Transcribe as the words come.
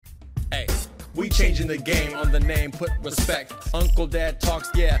We changing the game on the name, put respect. Uncle Dad talks,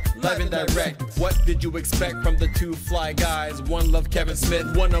 yeah, live and direct. What did you expect from the two fly guys? One love Kevin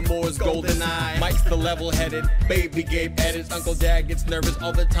Smith, one of more's golden eye. Mike's the level-headed, baby Gabe edits. Uncle Dad gets nervous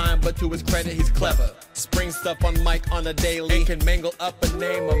all the time, but to his credit, he's clever. Spring stuff on Mike on a daily and can mangle up a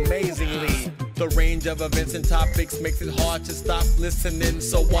name amazingly. The range of events and topics makes it hard to stop listening,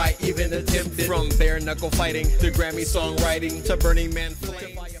 so why even attempt it? From bare knuckle fighting to Grammy songwriting to Burning Man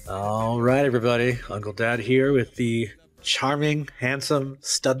flame. All right, everybody. Uncle Dad here with the charming, handsome,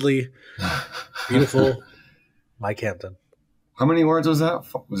 studly, beautiful Mike Hampton. How many words was that?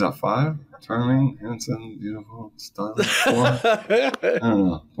 Was that 5? Charming, handsome, beautiful, studly. 4? I don't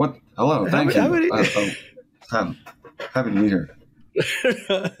know. What? Hello, thank you. I'm happy to be here.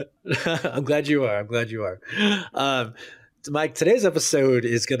 I'm glad you are. Mike, today's episode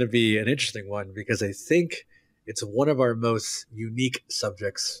is going to be an interesting one because I think it's one of our most unique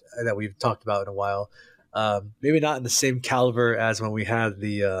subjects that we've talked about in a while. Maybe not in the same caliber as when we had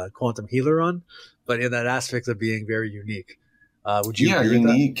the quantum healer on, but in that aspect of being very unique. Would you agree with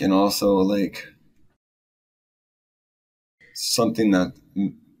unique that? And also like something that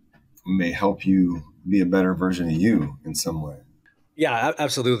may help you be a better version of you in some way. Yeah,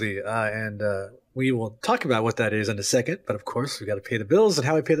 absolutely. And we will talk about what that is in a second. But of course, we got to pay the bills. And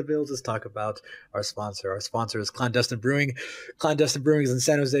how we pay the bills is talk about our sponsor. Our sponsor is Clandestine Brewing. Clandestine Brewing is in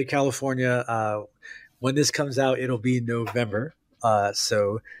San Jose, California. When this comes out, it'll be November.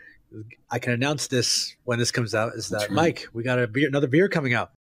 So I can announce this when this comes out is that, right. Mike, we got another beer coming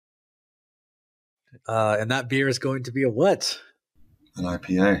out. And that beer is going to be a what? An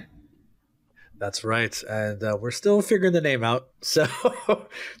IPA. That's right. And we're still figuring the name out. So,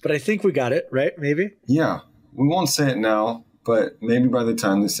 but I think we got it, right? Maybe? Yeah. We won't say it now, but maybe by the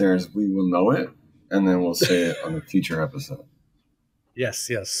time this airs, we will know it. And then we'll say it on a future episode. Yes.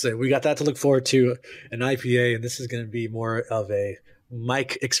 So we got that to look forward to, an IPA. And this is going to be more of a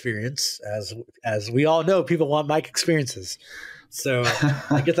Mike experience. As we all know, people want Mike experiences. So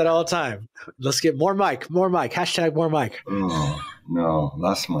I get that all the time. Let's get more Mike. Hashtag more Mike. Oh, no.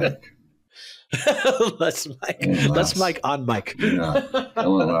 Less Mike. Less Mike on Mike. Yeah, a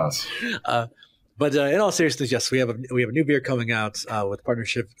little less. But in all seriousness, yes, we have a new beer coming out with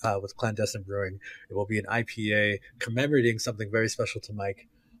partnership with Clandestine Brewing. It will be an IPA commemorating something very special to Mike.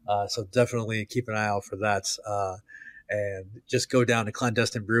 So definitely keep an eye out for that. And just go down to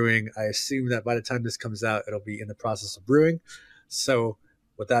Clandestine Brewing. I assume that by the time this comes out, it'll be in the process of brewing. So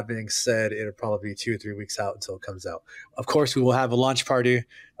with that being said, it'll probably be 2 or 3 weeks out until it comes out. Of course, we will have a launch party.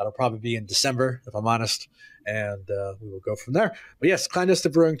 That'll probably be in December, if I'm honest. And we will go from there. But yes,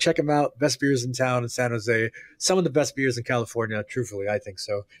 Clandestine Brewing, check them out. Best beers in town in San Jose. Some of the best beers in California. Truthfully, I think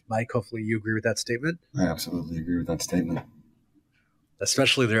so. Mike, hopefully you agree with that statement. I absolutely agree with that statement.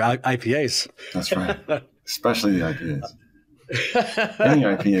 Especially their IPAs. That's right. Especially the IPAs. Any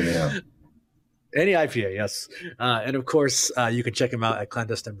IPA they have. Any IPA, yes. And of course, you can check them out at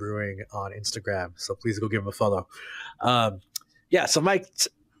Clandestine Brewing on Instagram. So please go give them a follow. So Mike,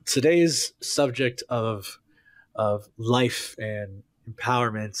 today's subject of life and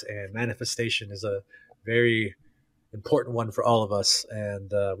empowerment and manifestation is a very important one for all of us.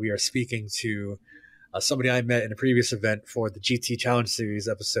 And we are speaking to somebody I met in a previous event for the GT Challenge Series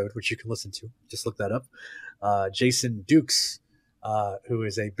episode, which you can listen to. Just look that up. Jason Dukes. Who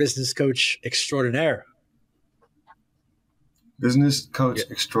is a business coach extraordinaire. Business coach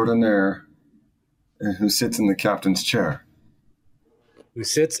extraordinaire, and who sits in the captain's chair. Who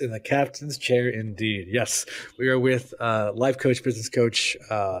sits in the captain's chair, indeed. Yes, we are with life coach, business coach,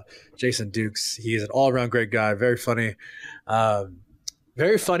 Jason Dukes. He is an all-around great guy, very funny,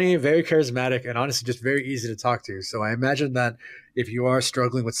 very charismatic, and honestly just very easy to talk to. So I imagine that if you are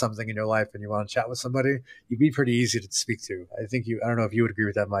struggling with something in your life and you want to chat with somebody, you'd be pretty easy to speak to. I don't know if you would agree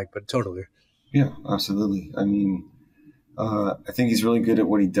with that, Mike, but totally. Yeah, absolutely. I mean, I think he's really good at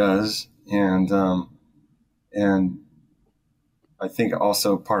what he does. And I think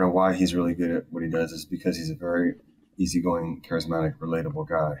also part of why he's really good at what he does is because he's a very easygoing, charismatic, relatable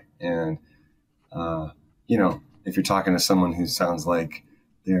guy. And, if you're talking to someone who sounds like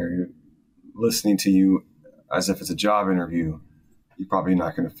they're listening to you as if it's a job interview, you're probably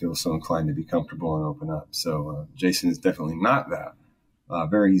not going to feel so inclined to be comfortable and open up. So Jason is definitely not that.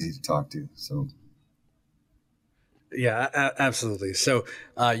 Very easy to talk to. So, yeah, absolutely. So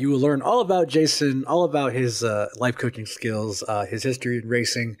you will learn all about Jason, all about his life coaching skills, his history in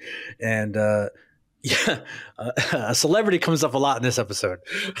racing, and a celebrity comes up a lot in this episode.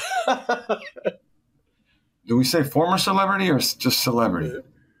 Do we say former celebrity or just celebrity?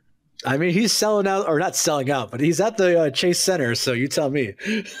 I mean, he's selling out, or not selling out, but he's at the Chase Center. So you tell me.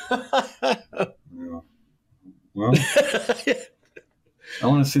 Yeah. Well, I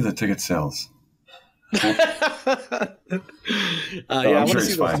want to see the ticket sales. I I'm want sure to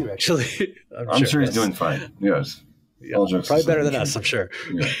see he's those fine. too. Actually, I'm sure he's doing fine. Yes. Yeah, All jokes probably aside, better than I'm us, I'm sure.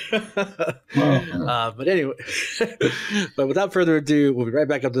 Yeah. Well, yeah. But anyway, but without further ado, we'll be right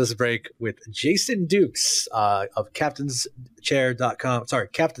back up to this break with Jason Dukes of captains-chair.com,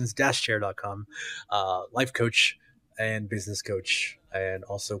 life coach and business coach, and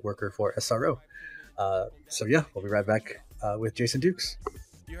also worker for SRO. So yeah, we'll be right back with Jason Dukes.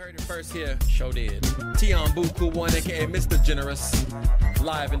 You heard it first here, show did. Tion Buku One, aka Mr. Generous,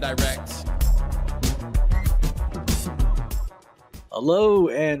 live and direct. Hello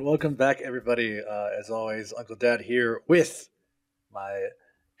and welcome back, everybody. As always, Uncle Dad here with my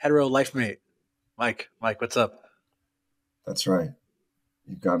hetero life mate, Mike. Mike, what's up? That's right.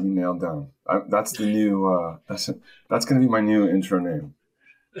 You got me nailed down. That's the new. That's going to be my new intro name.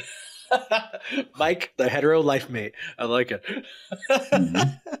 Mike, the hetero life mate. I like it.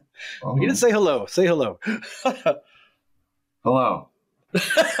 Mm-hmm. You didn't say hello. Say hello. Hello.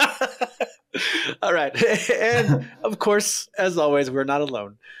 All right. And of course, as always, we're not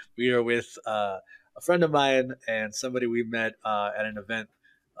alone. We are with a friend of mine and somebody we met at an event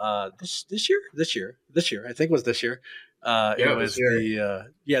this year. I think it was this year. It was the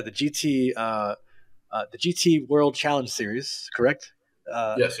GT World Challenge Series, correct?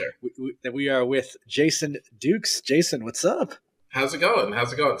 Yes, sir. We are with Jason Dukes. Jason, what's up? How's it going?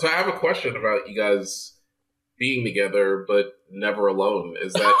 So I have a question about you guys being together but never alone.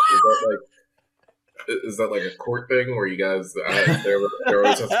 Is that like a court thing where you guys there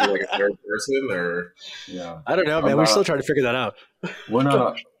always has to be like a third person, or? Yeah, I don't know, man. We're still trying to figure that out. We're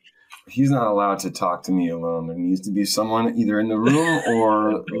not. He's not allowed to talk to me alone. There needs to be someone either in the room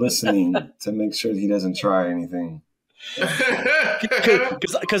or listening to make sure that he doesn't try anything.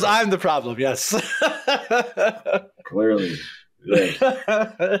 Because I'm the problem. Yes. Clearly. Right.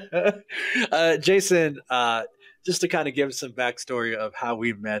 Jason, just to kind of give some backstory of how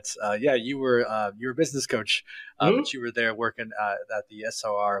we met. You were a business coach, but you were there working at the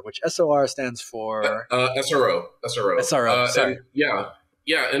SOR, which SOR stands for SRO. SRO. Sorry.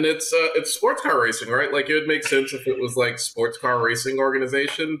 And it's sports car racing, right? Like, it would make sense if it was like sports car racing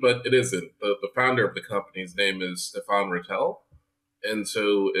organization, but it isn't. The founder of the company's name is Stefan Rattel, and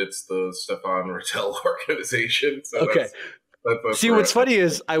so it's the Stefan Rattel organization. So okay. That's see, what's funny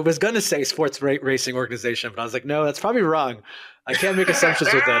is I was going to say sports racing organization, but I was like, no, that's probably wrong. I can't make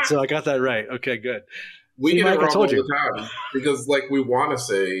assumptions with that, so I got that right. Okay, good. We get it wrong all the time because, we want to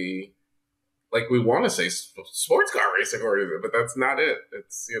say sports car racing organization, but that's not it.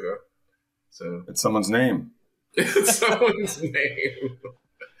 It's so it's someone's name. It's someone's name.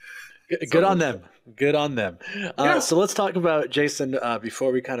 Good on them. Good on them. So let's talk about Jason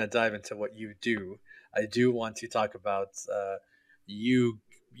before we kind of dive into what you do. I do want to talk about you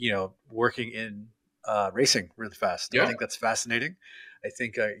working in racing really fast. Yeah. I think that's fascinating. I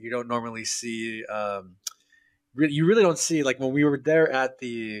think you don't normally see you really don't see, like, when we were there at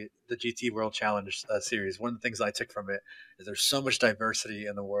the GT World Challenge series, one of the things I took from it is there's so much diversity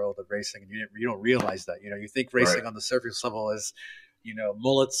in the world of racing, and you don't realize that. You think racing on the surface level is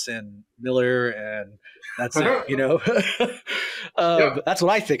mullets and Miller, and that's it. That's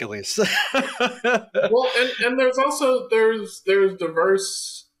what I think, at least. Well, and there's also there's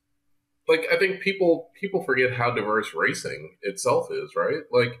diverse. Like, I think people forget how diverse racing itself is, right?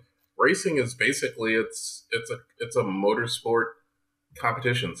 Like, racing is basically it's a motorsport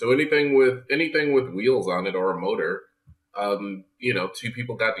competition. So anything with wheels on it or a motor, two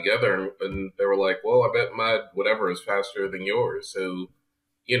people got together and they were like, well, I bet my whatever is faster than yours. So,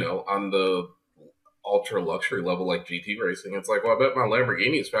 on the ultra luxury level, like GT racing, it's like, well, I bet my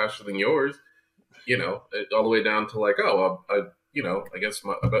Lamborghini is faster than yours, all the way down to like, oh, I guess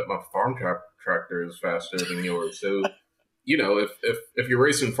I bet my farm tractor is faster than yours. So, if you're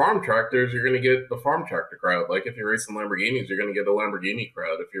racing farm tractors, you're going to get the farm tractor crowd. Like, if you're racing Lamborghinis, you're going to get a Lamborghini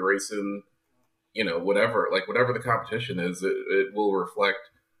crowd. If you're racing, whatever the competition is, it will reflect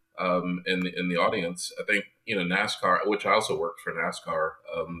in the audience. I think, NASCAR, which I also worked for NASCAR,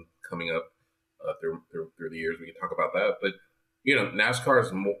 coming up through the years, we can talk about that. But, NASCAR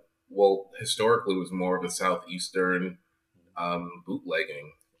is historically was more of a southeastern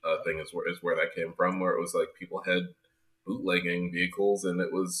bootlegging thing is where that came from, where it was like people had bootlegging vehicles, and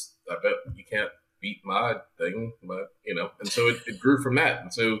it was, I bet you can't beat my thing, but and so it grew from that,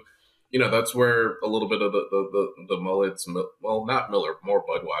 and so that's where a little bit of the mullets, well, not Miller, more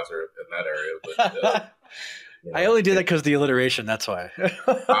Budweiser in that area, but You know, I only did that because the alliteration. That's why.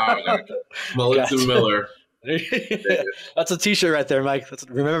 Gotcha. Mullets and Miller. That's a T-shirt right there, Mike.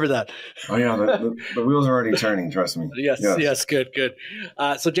 Remember that. Oh yeah, the wheels are already turning. Trust me. Yes, good.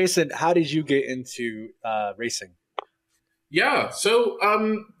 So Jason, how did you get into racing? Yeah, so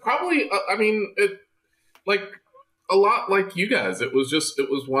probably I mean it like a lot like you guys. It was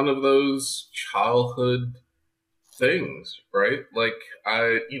one of those childhood things, right? Like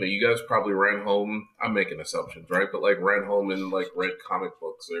you guys probably ran home. I'm making assumptions, right? But like ran home and like read comic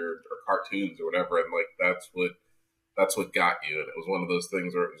books or cartoons or whatever, and like that's what got you. And it was one of those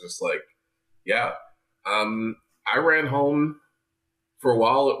things where it was just like, yeah. I ran home for a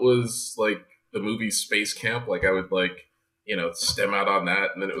while. It was like the movie Space Camp. Like I would like stem out on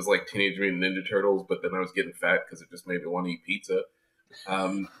that, and then it was like Teenage Mutant Ninja Turtles. But then I was getting fat because it just made me want to eat pizza.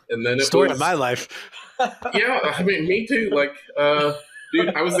 And then it story was, of my life. Yeah, I mean, me too. Like,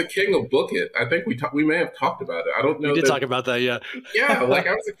 dude, I was the king of Book It. I think we may have talked about it. I don't know. We did talk about that, yeah. Yeah, like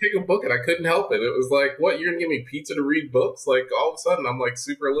I was the king of Book It. I couldn't help it. It was like, what? You're gonna give me pizza to read books? Like all of a sudden, I'm like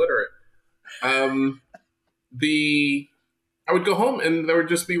super illiterate. I would go home and there would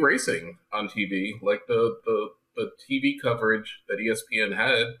just be racing on TV, like the TV coverage that ESPN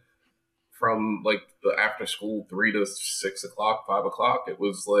had from like the after school 3 to 6 o'clock, 5 o'clock. It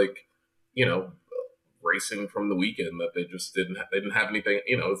was like, racing from the weekend that they just didn't have anything.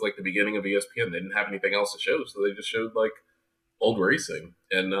 It was like the beginning of ESPN. They didn't have anything else to show, so they just showed like old racing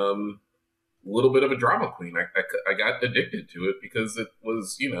and a little bit of a drama queen. I got addicted to it because it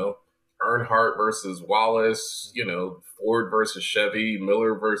was Earnhardt versus Wallace, Ford versus Chevy,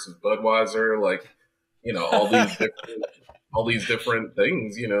 Miller versus Budweiser, like all these different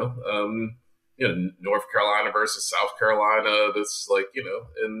things, North Carolina versus South Carolina. This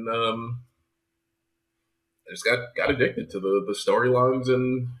and I just got addicted to the storylines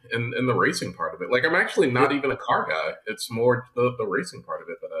and the racing part of it. Like I'm actually not even a car guy. It's more the racing part of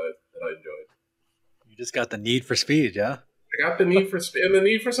it that I enjoyed. You just got the need for speed, yeah. I got the need for speed and the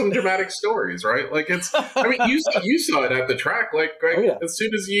need for some dramatic stories, right? Like I mean, you saw it at the track. Like Oh, yeah. as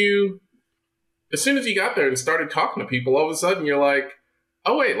soon as you got there and started talking to people, all of a sudden you're like,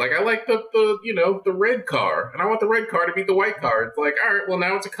 oh wait, like I like the red car, and I want the red car to beat the white car. It's like, all right, well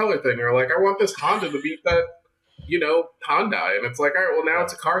now it's a color thing, or like I want this Honda to beat that Hyundai, and it's like, all right, well now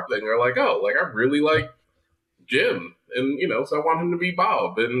it's a car thing, or like, oh, like I really like Jim, and so I want him to be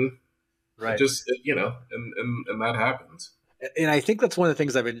Bob, and right, just and that happens. And I think that's one of the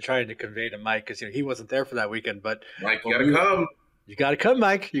things I've been trying to convey to Mike, because he wasn't there for that weekend. But Mike, you gotta come. You gotta come,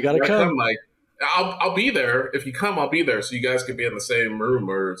 Mike. You gotta come, Mike. I'll be there. If you come, I'll be there, so you guys could be in the same room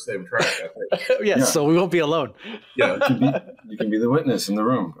or same track. I think. Yeah, so we won't be alone. Yeah, you can be the witness in the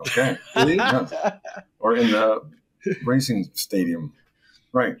room. Okay, yes. Or in the racing stadium,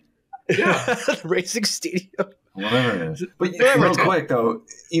 right? Yeah, racing stadium. Whatever it is. But real quick though,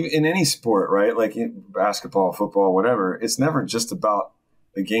 even in any sport, right? Like in basketball, football, whatever, it's never just about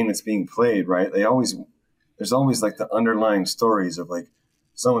the game that's being played, right? There's always like the underlying stories of like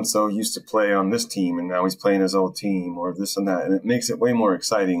so and so used to play on this team and now he's playing his old team or this and that, and it makes it way more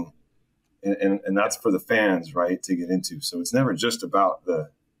exciting. And that's for the fans, right, to get into. So it's never just about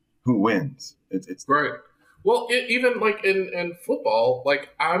the who wins. It's right. Well, even like in football, like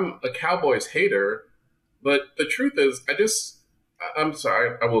I'm a Cowboys hater. But the truth is, I'm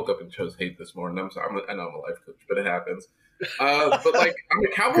sorry. I woke up and chose hate this morning. I'm sorry. I know I'm a life coach, but it happens. But like, I'm a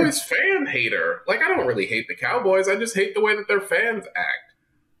Cowboys fan hater. Like, I don't really hate the Cowboys. I just hate the way that their fans act.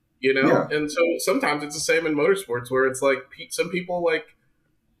 Yeah. And so sometimes it's the same in motorsports where it's like some people like,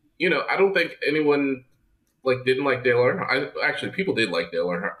 I don't think anyone like didn't like Dale Earnhardt. Actually, people did like Dale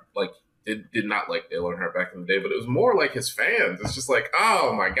Earnhardt. Like, did not like Dale Earnhardt back in the day, but it was more like his fans. It's just like,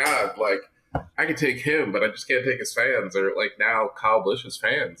 oh my God, like. I can take him, but I just can't take his fans. Or like now, Kyle Busch's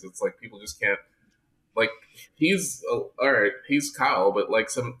fans. It's like people just can't. Like he's all right, he's Kyle, but like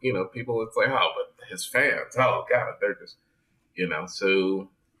some people, it's like but his fans. Oh God, they're just So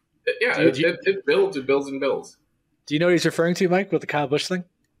yeah, it builds and builds and builds. Do you know what he's referring to, Mike, with the Kyle Busch thing?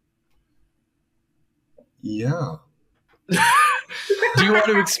 Yeah. Do you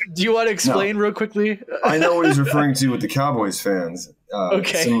want to explain real quickly? I know what he's referring to with the Cowboys fans.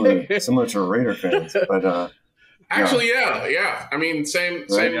 Okay. Similar to Raider fans, but actually, yeah. I mean, same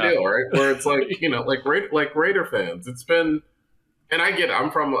deal, right? Where it's like like Raider fans. It's been, and I get it.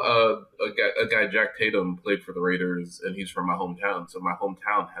 I'm from a guy Jack Tatum played for the Raiders, and he's from my hometown. So my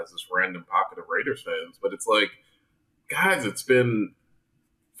hometown has this random pocket of Raiders fans. But it's like, guys, it's been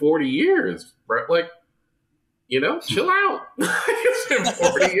 40 years, right? Like. Chill out. It's been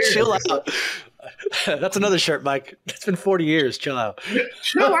 40 years. Chill out. That's another shirt, Mike. It's been 40 years. Chill out.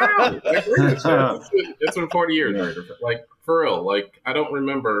 Chill out. Like, it's been 40 years. Yeah. Like, for real. Like, I don't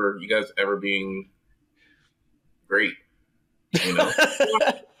remember you guys ever being great. You know?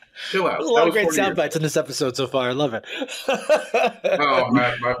 Chill out. There's a lot of great sound bites in this episode so far. I love it. Oh,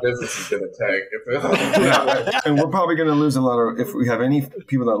 my business has been attacked. And we're probably going to lose a lot of, if we have any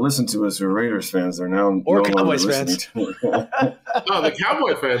people that listen to us who are Raiders fans, they're now or Cowboys fans. Oh, the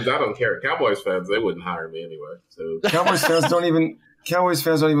Cowboys fans, I don't care. Cowboys fans, they wouldn't hire me anyway. So Cowboys fans don't even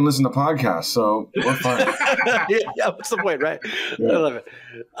listen to podcasts, so we're fine. Yeah, what's the point, right? Yeah. I love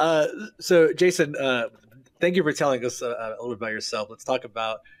it. So, Jason, thank you for telling us a little bit about yourself. Let's talk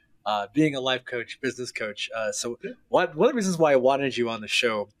about being a life coach, business coach. One of the reasons why I wanted you on the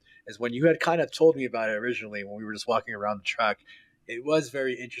show is when you had kind of told me about it originally when we were just walking around the track. It was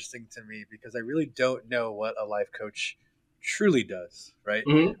very interesting to me because I really don't know what a life coach truly does, right?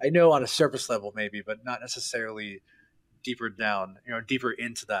 Mm-hmm. I know on a surface level maybe, but not necessarily deeper down, deeper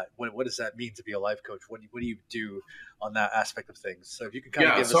into that. What does that mean to be a life coach? What do you do on that aspect of things? So if you could kind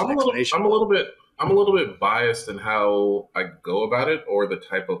of give us an explanation. I'm a little bit biased in how I go about it or the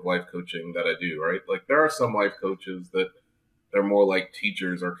type of life coaching that I do, right? Like there are some life coaches that they're more like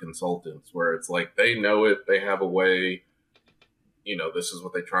teachers or consultants where it's like they know it, they have a way, this is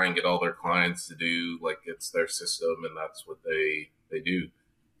what they try and get all their clients to do, like it's their system and that's what they do.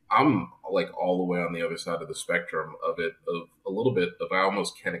 I'm like all the way on the other side of the spectrum of it, of a little bit of I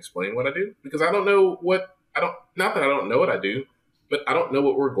almost can't explain what I do because I don't know not that I don't know what I do, but I don't know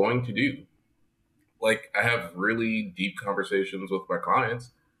what we're going to do. Like I have really deep conversations with my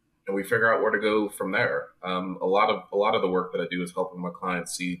clients and we figure out where to go from there. A lot of the work that I do is helping my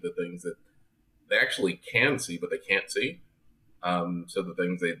clients see the things that they actually can see, but they can't see. So the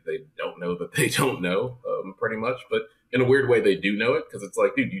things they don't know that they don't know, pretty much, but in a weird way, they do know it because it's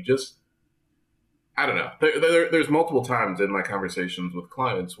like, dude, I don't know. There's multiple times in my conversations with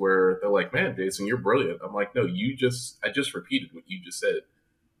clients where they're like, man, Jason, you're brilliant. I'm like, no, I just repeated what you just said.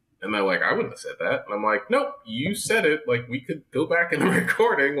 And they're like, I wouldn't have said that. And I'm like, nope, you said it. Like we could go back in the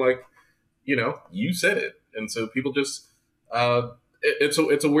recording. Like, you said it. And so people just, it's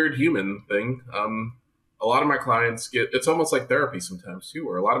a weird human thing. A lot of my clients it's almost like therapy sometimes too,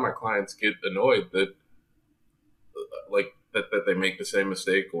 where a lot of my clients get annoyed that that they make the same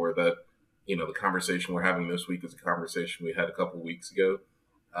mistake or that, the conversation we're having this week is a conversation we had a couple of weeks ago.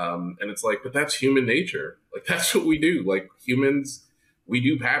 And it's like, but that's human nature. Like, that's what we do. Like humans, we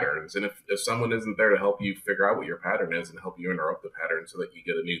do patterns. And if someone isn't there to help you figure out what your pattern is and help you interrupt the pattern so that you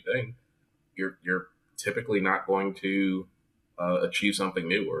get a new thing, you're typically not going to achieve something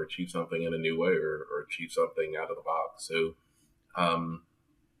new or achieve something in a new way or achieve something out of the box. So,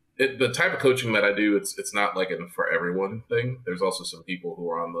 the type of coaching that I do, it's not like a for everyone thing. There's also some people who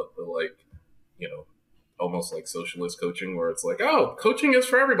are on the like, almost like socialist coaching where it's like, oh, coaching is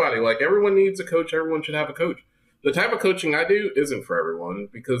for everybody. Like everyone needs a coach. Everyone should have a coach. The type of coaching I do isn't for everyone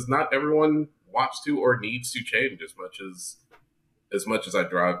because not everyone wants to or needs to change as much as I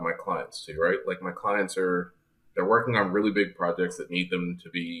drive my clients to, right? Like my clients they're working on really big projects that need them to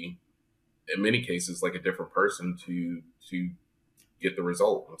be, in many cases, like a different person to get the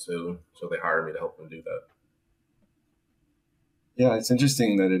result. And so they hire me to help them do that. Yeah, it's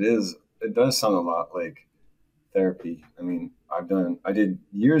interesting that it does sound a lot like therapy. I mean, I did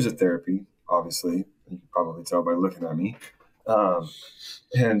years of therapy, obviously. You can probably tell by looking at me. I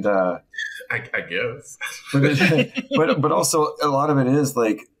guess. but also a lot of it is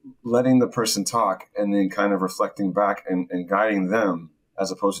like letting the person talk and then kind of reflecting back and guiding them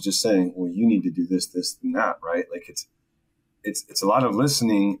as opposed to just saying, well, you need to do this, this, and that, right? Like it's a lot of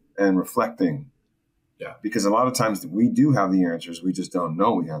listening and reflecting. Yeah. Because a lot of times we do have the answers. We just don't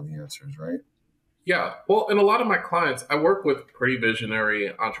know we have the answers, right? Yeah. Well, and a lot of my clients, I work with pretty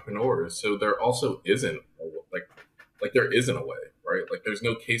visionary entrepreneurs. So there also isn't like there isn't a way, right? Like there's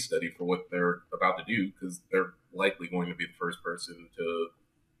no case study for what they're about to do because they're likely going to be the first person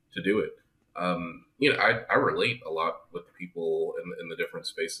to do it. I relate a lot with the people in the different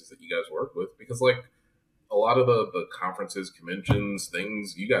spaces that you guys work with because like a lot of the conferences, conventions,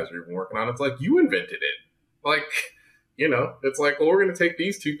 things you guys are even working on, it's like you invented it. Like, it's like, well, we're going to take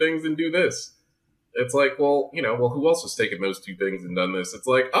these two things and do this. It's like, well, who else has taken those two things and done this? It's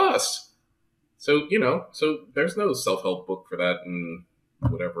like us. So, so there's no self-help book for that and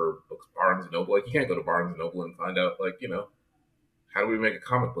whatever books, Barnes & Noble. Like, you can't go to Barnes & Noble and find out, like, how do we make a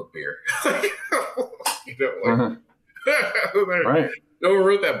comic book beer? Right. No one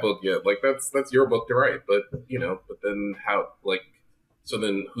wrote that book yet. Like, that's your book to write. But, but then how, like, so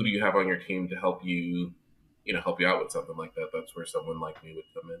then who do you have on your team to help you, help you out with something like that? That's where someone like me would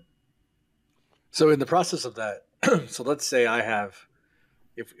come in. So in the process of that, so let's say I have,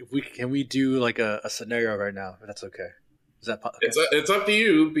 if we can we do like a scenario right now, if that's okay. Is that okay? It's up to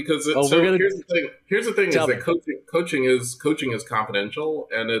you because Oh, we're gonna here's the thing. Here's the thing is tell that me. coaching is confidential,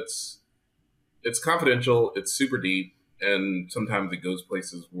 and it's confidential. It's super deep, and sometimes it goes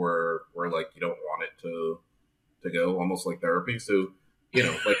places where like you don't want it to go, almost like therapy. So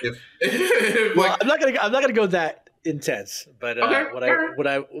like if Well, like I'm not gonna go that intense, but okay, all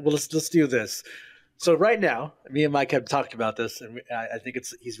right. well, let's do this. So right now, me and Mike have talked about this, and I think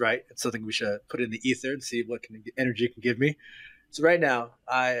he's right. It's something we should put in the ether and see what energy it can give me. So right now,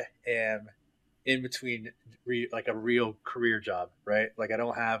 I am in between like a real career job, right? Like I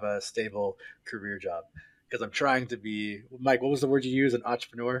don't have a stable career job because I'm trying to be, Mike. What was the word you use? An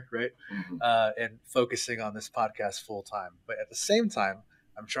entrepreneur, right? Mhm. And focusing on this podcast full time. But at the same time,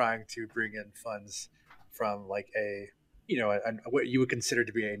 I'm trying to bring in funds from like what you would consider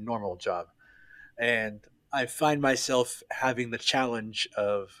to be a normal job, and I find myself having the challenge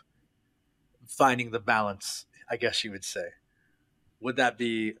of finding the balance. I guess you would say. Would that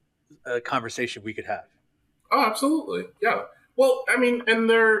be a conversation we could have? Oh, absolutely, yeah. Well, I mean, and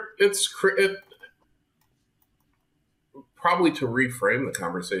it probably to reframe the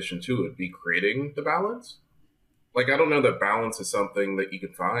conversation too would be creating the balance. Like I don't know that balance is something that you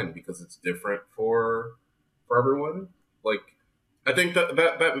can find because it's different for everyone. Like I think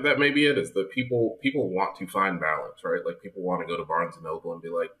that maybe it is that people want to find balance, right? Like people want to go to Barnes and Noble and be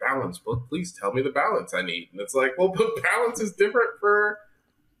like, balance book, please tell me the balance I need. And it's like, well, but balance is different for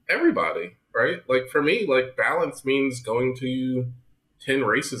everybody, right? Like for me, like balance means going to 10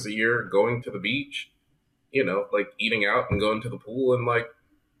 races a year, going to the beach, like eating out and going to the pool and like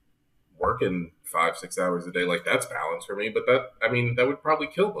working 5 6 hours a day. Like that's balance for me. But that would probably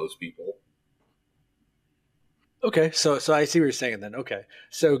kill most people. Okay, so I see what you're saying then. Okay,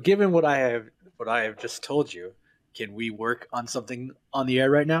 so given what I have just told you, can we work on something on the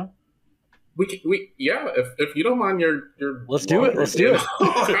air right now? Yeah, if you don't mind your Let's do it. laundry Let's do being it.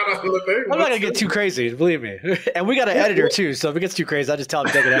 out on the thing, I'm not let's gonna get do too crazy, believe me. And we got an Yeah, editor too, so if it gets too crazy, I just tell him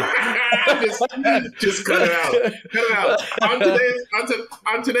to take it out. just cut it out. Cut it out.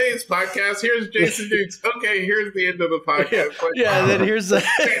 On today's podcast, here's Jason Dukes. Okay, here's the end of the Yeah, podcast. Like, yeah. And then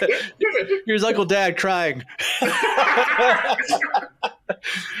here's Uncle Dad crying.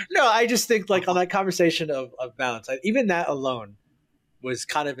 No, I just think like on that conversation of balance, even that alone was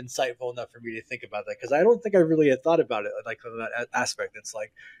kind of insightful enough for me to think about that because I don't think I really had thought about it like from that aspect. It's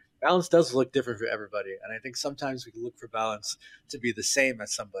like balance does look different for everybody, and I think sometimes we look for balance to be the same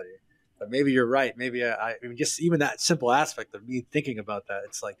as somebody. But maybe you're right. Maybe I mean, just even that simple aspect of me thinking about that,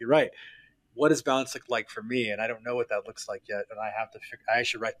 it's like you're right. What does balance look like for me? And I don't know what that looks like yet, and I have to figure. I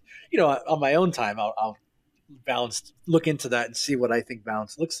should write. On my own time, I'll balance look into that and see what I think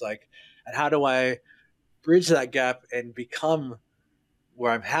balance looks like, and how do I bridge that gap and become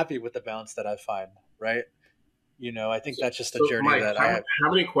where I'm happy with the balance that I find, right? I think that's just a so journey Mike, that I have.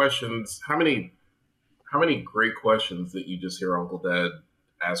 how many questions? How many great questions that you just hear Uncle Dad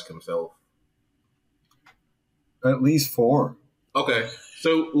ask himself? At least 4. Okay.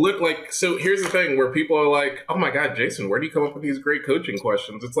 So here's the thing where people are like, oh my God, Jason, where do you come up with these great coaching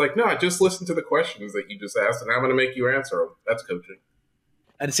questions? It's like, no, I just listened to the questions that you just asked and I'm going to make you answer them. That's coaching.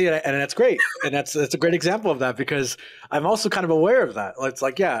 And see, and that's great. And that's a great example of that because I'm also kind of aware of that. It's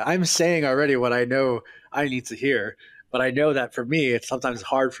like, yeah, I'm saying already what I know I need to hear, but I know that for me, it's sometimes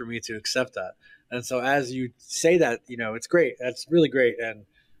hard for me to accept that. And so as you say that, it's great. That's really great. And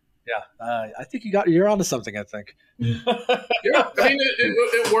yeah, I think you're onto something, I think. Yeah, I mean,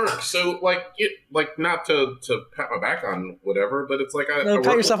 it works. So, not to pat my back on whatever, but it's like No,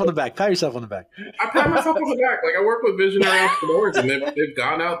 pat yourself on the back. Pat yourself on the back. I pat myself on the back. Like I work with visionary entrepreneurs, and they've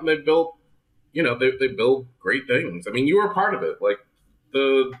gone out and they've built, they build great things. I mean, you were a part of it. Like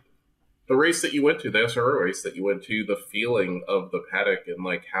the race that you went to, the SRO race that you went to, the feeling of the paddock and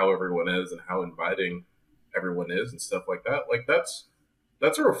like how everyone is and how inviting everyone is and stuff like that. Like that's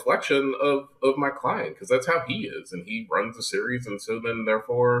a reflection of my client because that's how he is and he runs the series and so then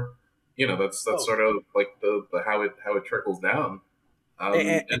therefore that's sort of like the how it trickles down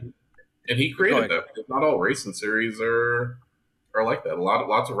and he created that because not all racing series are like that.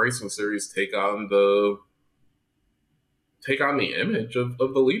 Lots of racing series take on the image of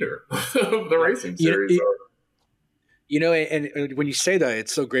the leader of the racing series. And when you say that,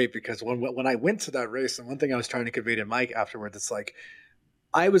 it's so great because when I went to that race, and one thing I was trying to convey to Mike afterwards, it's like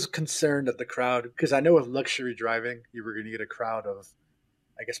I was concerned that the crowd, because I know with luxury driving, you were going to get a crowd of,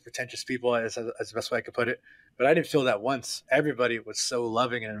 I guess, pretentious people, as the best way I could put it. But I didn't feel that once. Everybody was so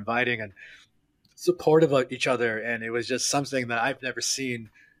loving and inviting and supportive of each other, and it was just something that I've never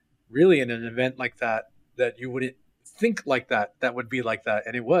seen really in an event like that you wouldn't think like that would be like that.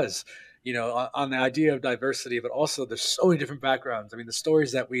 And it was, on the idea of diversity, but also there's so many different backgrounds. I mean, the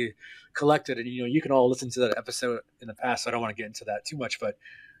stories that we collected, and you can all listen to that episode in the past, so I don't want to get into that too much, but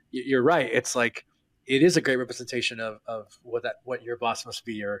you're right. It's like, it is a great representation of what your boss must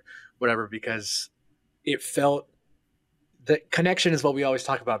be or whatever, because it felt, the connection is what we always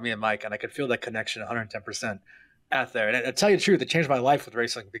talk about, me and Mike, and I could feel that connection 110% out there. And I tell you the truth, it changed my life with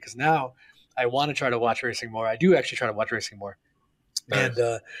racing, because now I want to try to watch racing more. I do actually try to watch racing more. Nice.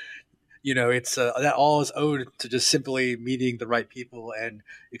 And, it's that all is owed to just simply meeting the right people and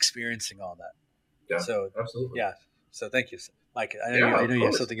experiencing all that. Yeah, so absolutely. Yeah. So thank you, Mike. I know you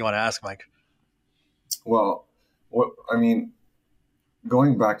have something you want to ask, Mike. Well,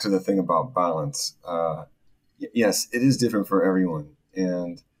 going back to the thing about balance, yes, it is different for everyone.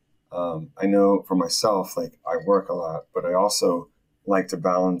 And I know for myself, like, I work a lot, but I also like to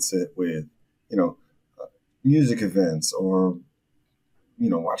balance it with, music events or,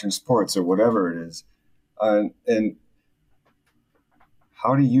 watching sports or whatever it is. And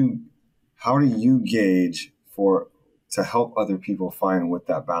how do you gauge to help other people find what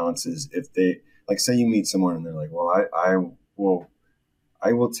that balance is? If they, like, say you meet someone and they're like, well,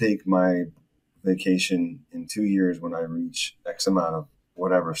 I will take my vacation in 2 years when I reach X amount of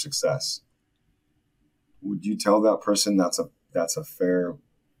whatever success. Would you tell that person that's a fair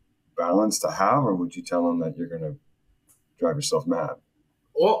balance to have, or would you tell them that you're going to drive yourself mad?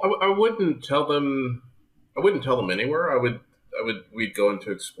 Well, I wouldn't tell them. I wouldn't tell them anywhere. We'd go into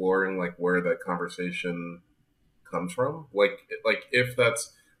exploring, like, where that conversation comes from. Like if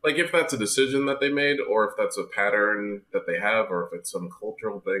that's a decision that they made, or if that's a pattern that they have, or if it's some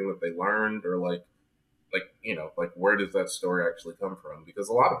cultural thing that they learned, or like where does that story actually come from? Because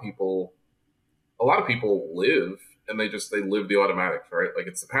a lot of people live, and they live the automatics, right? Like,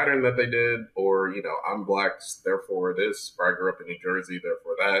 it's the pattern that they did, or, I'm black, therefore this, or I grew up in New Jersey,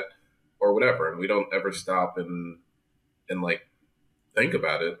 therefore that, or whatever. And we don't ever stop and like think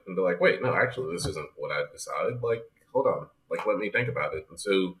about it and be like, wait, no, actually, this isn't what I decided. Like, hold on, like, let me think about it. And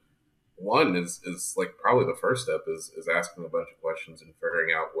so one is like, probably the first step is asking a bunch of questions and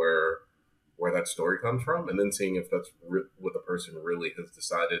figuring out where that story comes from, and then seeing if that's what the person really has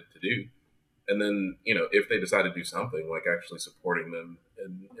decided to do. And then, if they decide to do something, like, actually supporting them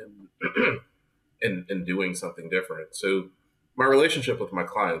and doing something different. So my relationship with my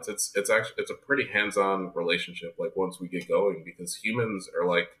clients, it's a pretty hands-on relationship. Like, once we get going, because humans are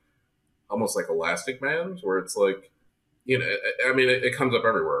like almost like elastic bands, where it's like, it comes up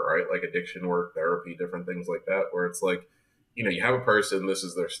everywhere, right? Like addiction work, therapy, different things like that, where it's like, you have a person, this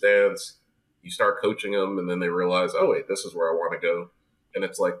is their stance, you start coaching them, and then they realize, oh wait, this is where I want to go. And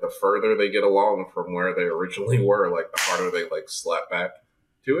it's like, the further they get along from where they originally were, like, the harder they, like, slap back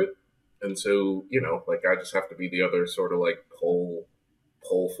to it. And so, like, I just have to be the other sort of, like, pole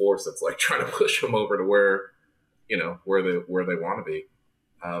force that's, like, trying to push them over to where they want to be.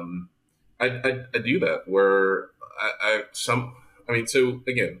 I do that where so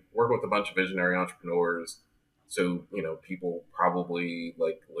again, working with a bunch of visionary entrepreneurs. So, people probably,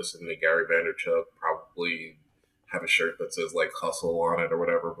 like, listen to Gary Vaynerchuk, probably have a shirt that says, like, hustle on it or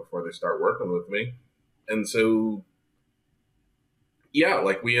whatever before they start working with me. And so, yeah,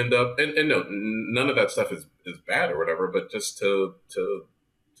 like, we end up, and no, none of that stuff is bad or whatever, but just to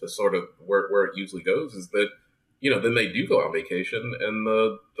sort of where it usually goes is that, then they do go on vacation, and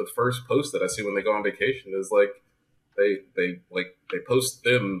the first post that I see when they go on vacation is like, they post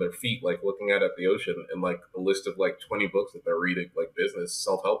their feet, like, looking at the ocean, and, like, a list of, like, 20 books that they're reading, like, business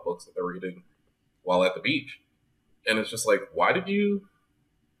self-help books that they're reading while at the beach. And it's just like, why did you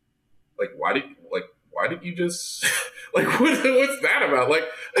just like, what's that about? Like,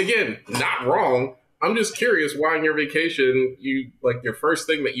 again, not wrong. I'm just curious why on your vacation, you, like, your first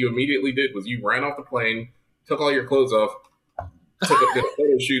thing that you immediately did was you ran off the plane, took all your clothes off, did a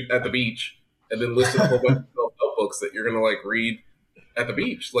photo shoot at the beach, and then listed a whole bunch of self-help books that you're going to, like, read at the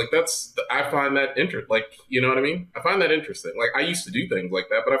beach. Like, I find that interesting. Like, you know what I mean? I find that interesting. Like, I used to do things like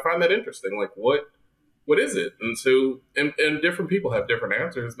that, but I find that interesting. Like, what is it? And so, and different people have different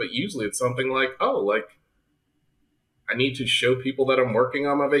answers, but usually it's something like, oh, like, I need to show people that I'm working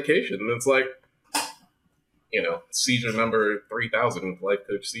on my vacation. And it's like, seizure number 3000, life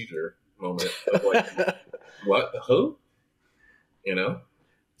coach seizure moment of, like, what? Who?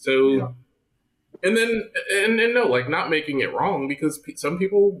 So, yeah. And then, and no, like, not making it wrong, because some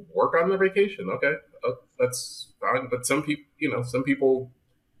people work on their vacation. Okay. That's fine. But some people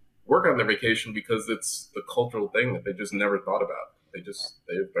work on their vacation because it's the cultural thing that they just never thought about. They're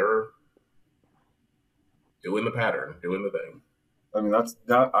doing the pattern, doing the thing. I mean,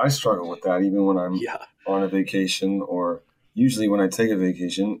 that I struggle with that even when I'm Yeah. on a vacation, or usually when I take a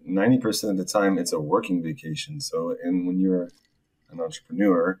vacation, 90% of the time it's a working vacation. So, and when you're an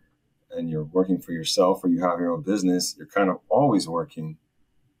entrepreneur and you're working for yourself or you have your own business, you're kind of always working.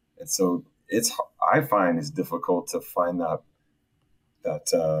 And so I find it's difficult to find the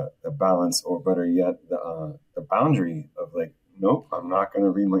balance, or better yet, the boundary of like, nope, I'm not going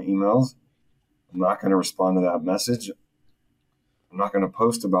to read my emails. I'm not going to respond to that message. I'm not going to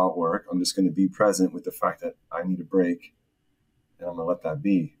post about work. I'm just going to be present with the fact that I need a break, and I'm going to let that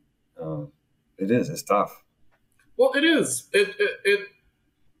be. It's tough. Well, it is.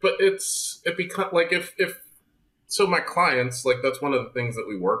 But it becomes like if so my clients, like, that's one of the things that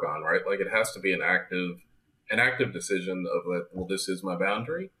we work on, right? Like, it has to be an active decision of like, well, this is my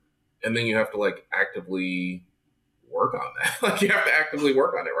boundary, and then you have to like actively work on that. Like, you have to actively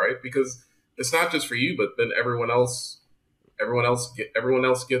work on it, right? Because it's not just for you, but then everyone else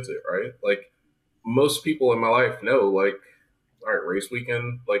gets it, right? Like, most people in my life know, like, all right, race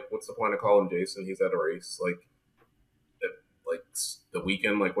weekend, like, what's the point of calling Jason? He's at a race. Like the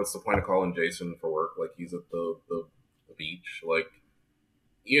weekend, like, what's the point of calling Jason for work? Like, he's at the beach. Like,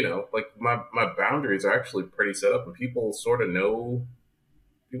 like, my boundaries are actually pretty set up, and people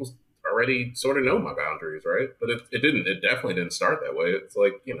already sort of know my boundaries, right? But it definitely didn't start that way. It's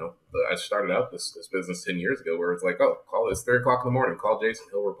like, I started out this business 10 years ago where it's like, oh, it's 3 o'clock in the morning, call Jason,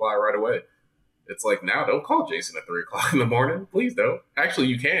 he'll reply right away. It's like, now don't call Jason at 3 o'clock in the morning. Please don't. Actually,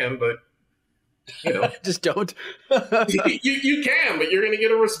 you can, but Just don't. you can, but you're going to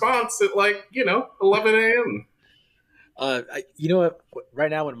get a response at 11 a.m. You know what? Right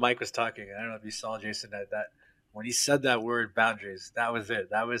now, when Mike was talking, I don't know if you saw Jason that when he said that word boundaries, that was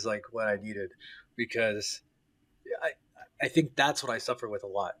it. That was like what I needed, because I think that's what I suffer with a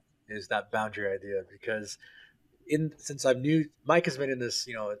lot, is that boundary idea. Because since I'm new, Mike has been in this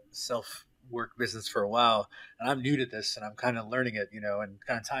self work business for a while, and I'm new to this, and I'm kind of learning it, and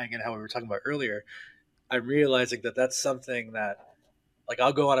kind of tying in how we were talking about earlier. I'm realizing that that's something that, like,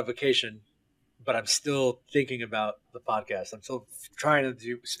 I'll go on a vacation, but I'm still thinking about the podcast. I'm still trying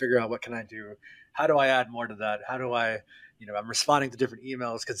to figure out, what can I do? How do I add more to that? How do I, I'm responding to different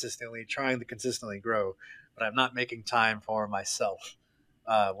emails consistently, trying to consistently grow, but I'm not making time for myself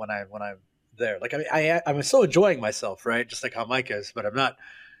when I'm there. Like, I'm still enjoying myself, right? Just like how Mike is, but I'm not,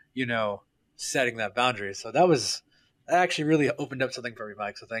 setting that boundary. So that actually really opened up something for me,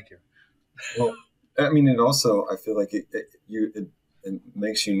 Mike. So thank you. Well, I mean, it also, I feel like it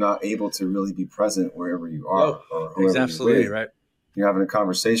makes you not able to really be present wherever you are, or whoever absolutely you're with. Right. You're having a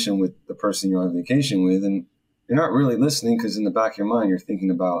conversation with the person you're on vacation with, and you're not really listening, because in the back of your mind, you're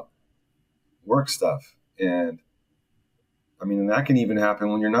thinking about work stuff. And I mean, and that can even happen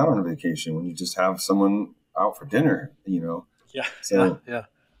when you're not on a vacation, when you just have someone out for dinner, Yeah. So, yeah.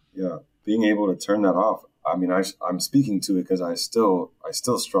 Being able to turn that off. I mean, I'm speaking to it because I still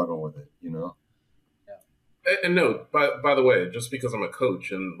struggle with it, And no, by the way, just because I'm a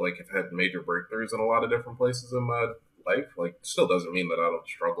coach and like have had major breakthroughs in a lot of different places in my life, like, still doesn't mean that I don't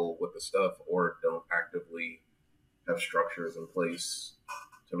struggle with the stuff or don't actively have structures in place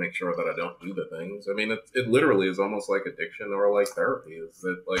to make sure that I don't do the things. I mean, it literally is almost like addiction or like therapy. Is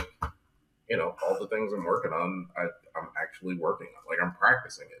that, like, all the things I'm working on, I'm actually working on. Like, I'm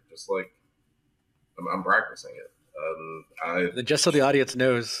practicing it, just like I'm practicing it. Just so the audience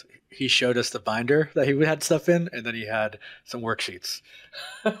knows, he showed us the binder that he had stuff in, and then he had some worksheets.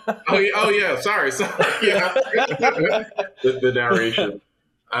 Oh yeah. Sorry. Yeah. the narration.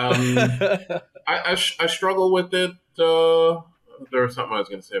 I struggle with it. There was something I was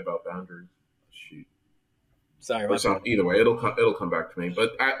going to say about boundaries. Shoot. Sorry. Either way, it'll come back to me.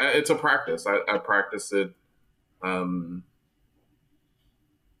 But it's a practice. I practice it.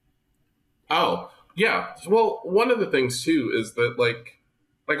 Oh yeah. Well, one of the things too is that like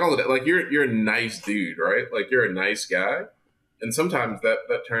all of that. Like, you're a nice dude, right? Like, you're a nice guy, and sometimes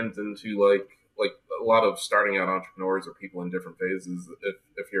that turns into like a lot of starting out entrepreneurs or people in different phases.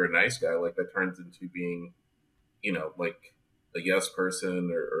 If you're a nice guy, like, that turns into being, like, a yes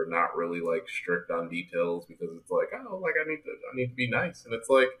person, or not really like strict on details, because it's like, oh, like, I need to be nice, and it's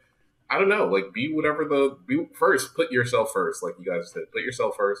like, I don't know, like, be first, put yourself first, like you guys said, put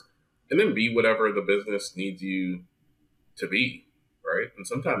yourself first, and then be whatever the business needs you to be, right? And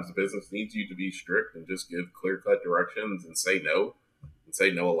sometimes the business needs you to be strict and just give clear cut directions and say no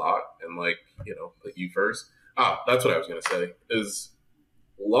a lot, and like, put you first. That's what I was going to say is,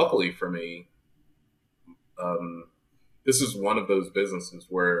 luckily for me, this is one of those businesses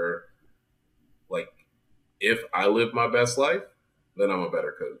where, like, if I live my best life, then I'm a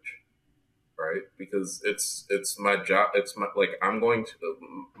better coach, right? Because it's my job. It's my, like,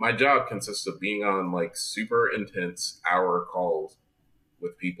 my job consists of being on like super intense hour calls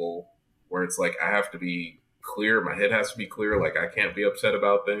with people where it's like I have to be clear. My head has to be clear. Like I can't be upset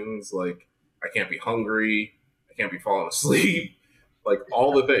about things. Like I can't be hungry. I can't be falling asleep. Like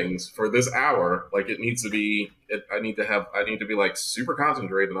all the things for this hour. Like it needs to be. I need to be like super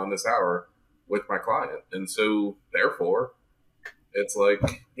concentrated on this hour with my client. And so therefore, it's like,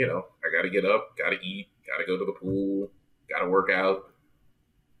 I got to get up, got to eat, got to go to the pool, got to work out,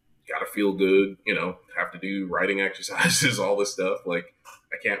 got to feel good, have to do writing exercises, all this stuff. Like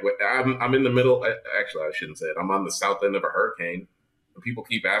I can't wait. I'm in the middle. Actually, I shouldn't say it. I'm on the south end of a hurricane, and people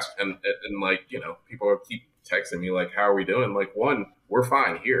keep asking, and like, people keep texting me like, how are we doing? Like, one, we're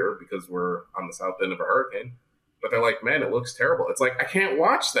fine here because we're on the south end of a hurricane, but they're like, man, it looks terrible. It's like, I can't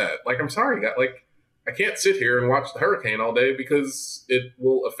watch that. Like, I'm sorry, like, I can't sit here and watch the hurricane all day because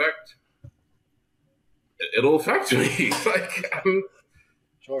it'll affect me. Like, I'm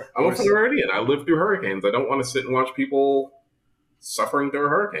a Floridian. I live through hurricanes. I don't want to sit and watch people suffering through a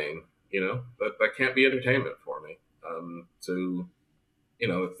hurricane. That can't be entertainment for me. So,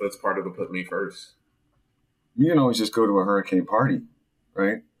 that's part of the put me first. You can always just go to a hurricane party,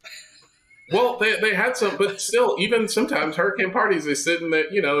 right? Well, they had some, but still, even sometimes hurricane parties, they sit in the,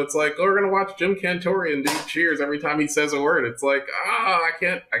 it's like, oh, we're gonna watch Jim Cantorian do cheers every time he says a word. It's like, I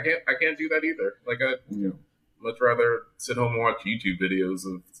can't do that either. Like, I'd much rather sit home and watch YouTube videos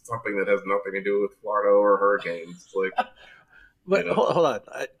of something that has nothing to do with Florida or hurricanes. Like, but hold on,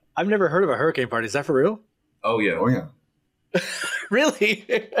 I've never heard of a hurricane party. Is that for real? Oh yeah, Really?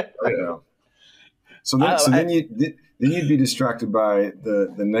 Oh, yeah. So then you'd be distracted by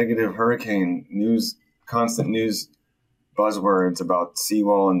the negative hurricane news, constant news buzzwords about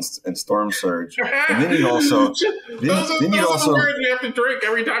seawall and storm surge. And then you'd also those are the words you have to drink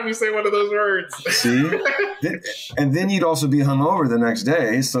every time you say one of those words. See? And then you'd also be hungover the next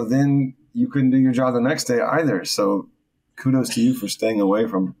day, so then you couldn't do your job the next day either. So kudos to you for staying away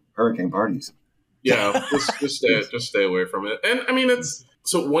from hurricane parties. Yeah, just stay away from it. And I mean,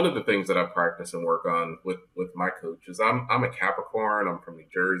 so one of the things that I practice and work on with my coach is I'm a Capricorn. I'm from New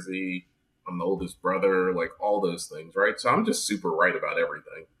Jersey. I'm the oldest brother, like all those things, right? So I'm just super right about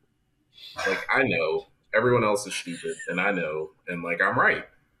everything. Like I know everyone else is stupid, and I know, and like I'm right.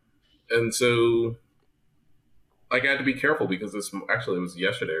 And so, like I had to be careful because it was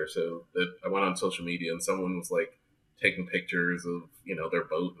yesterday or so that I went on social media and someone was like taking pictures of their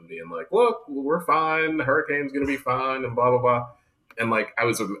boat and being like, "Look, we're fine. The hurricane's gonna be fine," and blah blah blah. And like I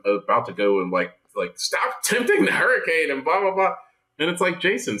was about to go and like stop tempting the hurricane and blah blah blah. And it's like,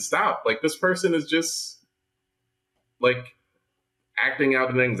 Jason, stop. Like this person is just like acting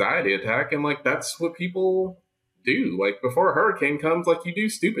out an anxiety attack, and like that's what people do. Like before a hurricane comes, like you do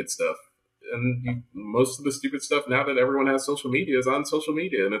stupid stuff, and most of the stupid stuff now that everyone has social media is on social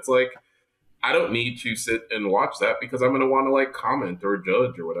media, and it's like I don't need to sit and watch that because I'm going to want to like comment or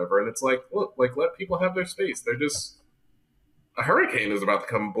judge or whatever. And it's like, look, like let people have their space. They're just a hurricane is about to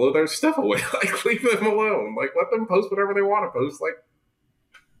come blow their stuff away. Like leave them alone. Like let them post whatever they want to post. Like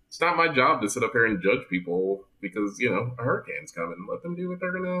it's not my job to sit up here and judge people because a hurricane's coming. Let them do what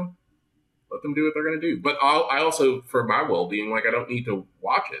they're gonna do. But I also, for my well-being, like I don't need to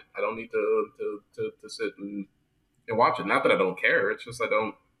watch it. I don't need to sit and watch it. Not that I don't care. It's just I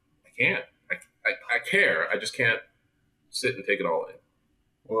can't. I care. I just can't sit and take it all in.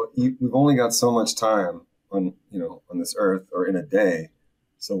 Well, we've only got so much time on this earth or in a day.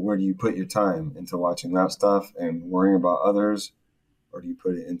 So where do you put your time? Into watching that stuff and worrying about others, or do you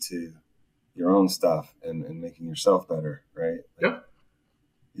put it into your own stuff and making yourself better? Right? Yeah.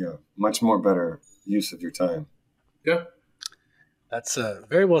 Much more better use of your time. Yeah. That's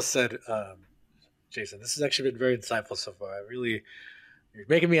very well said, Jason. This has actually been very insightful so far. You're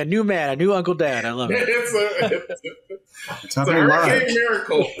making me a new man, a new Uncle Dad. I love it. It's a hurricane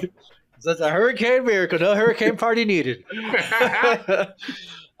miracle. That's a hurricane miracle. No hurricane party needed.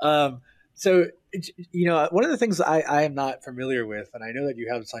 So, one of the things I am not familiar with, and I know that you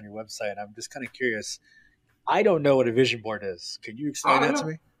have this on your website, I'm just kind of curious. I don't know what a vision board is. Can you explain that to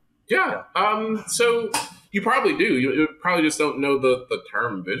me? Yeah. So you probably do. You probably just don't know the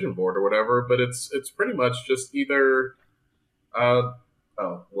term vision board or whatever, but it's pretty much just either I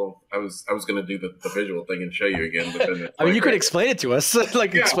was going to do the visual thing and show you again, but then I mean, you could explain it to us,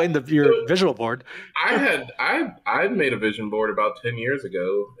 explain your visual board. I'd made a vision board about 10 years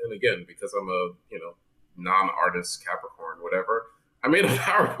ago, and again, because I'm a non-artist Capricorn, whatever, I made a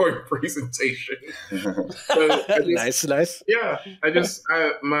PowerPoint presentation. Nice. Yeah,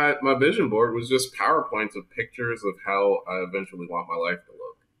 my vision board was just PowerPoints of pictures of how I eventually want my life to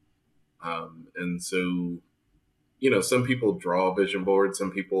look. And so, some people draw vision boards,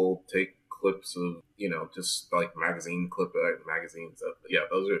 some people take clips of, just like magazines. Yeah,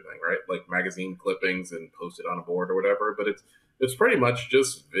 those are the thing, right? Like magazine clippings and post it on a board or whatever. But it's pretty much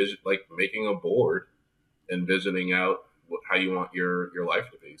just like making a board and visioning out how you want your life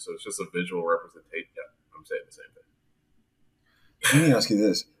to be. So it's just a visual representation. Yeah, I'm saying the same thing. Let me ask you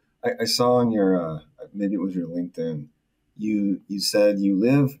this. I saw on your, maybe it was your LinkedIn, you said you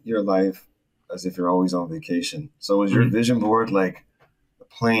live your life as if you're always on vacation. So is your vision board like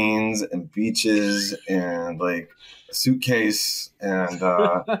planes and beaches and like a suitcase and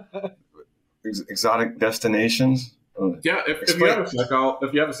exotic destinations? Yeah, if you have a sec, I'll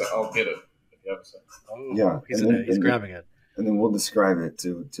get it. If you have a sec. Oh, Yeah, he's grabbing it. And then we'll describe it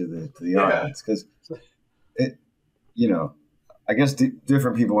to the audience, because it, I guess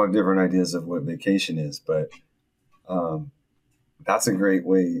different people have different ideas of what vacation is, but that's a great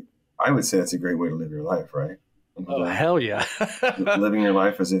way. I would say that's a great way to live your life, right? Oh, hell yeah. Living your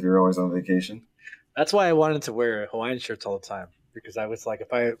life as if you're always on vacation. That's why I wanted to wear Hawaiian shirts all the time, because I was like,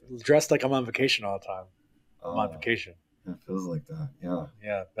 if I dressed like I'm on vacation all the time, I'm on vacation. It feels like that, yeah.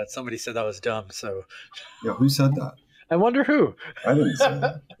 Yeah, but somebody said that was dumb, so. Yeah, who said that? I wonder who. I didn't say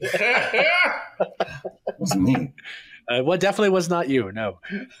that. It wasn't me. Well, definitely was not you, no.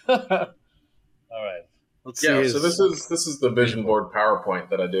 All right. Let's see. Yeah, so this is the vision board PowerPoint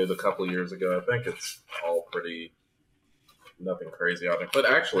that I did a couple of years ago. I think it's all pretty, nothing crazy on it. But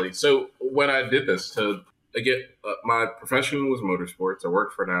actually, so when I did this my profession was motorsports. I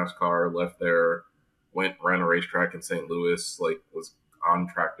worked for NASCAR, left there, ran a racetrack in St. Louis, was on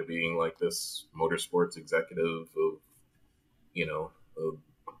track to being like this motorsports executive of, of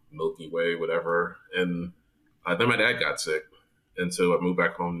Milky Way, whatever. And then my dad got sick. And so I moved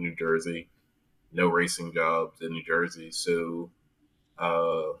back home to New Jersey. No racing jobs in New Jersey. So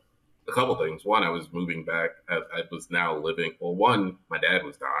a couple things. One, I was moving back. I was now living, one, my dad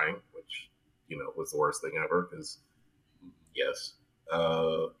was dying, which, was the worst thing ever because, yes.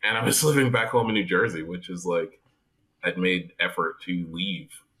 And I was living back home in New Jersey, which is like, I'd made effort to leave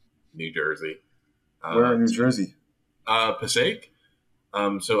New Jersey. Where in New Jersey? Passaic.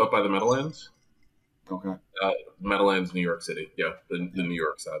 So up by the Meadowlands. Okay. Meadowlands, New York City. Yeah, the New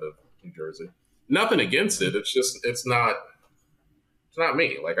York side of New Jersey. Nothing against it. It's just it's not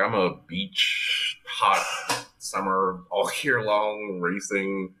me. Like, I'm a beach, hot summer, all year long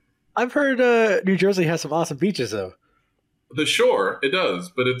racing. I've heard New Jersey has some awesome beaches, though. The shore, it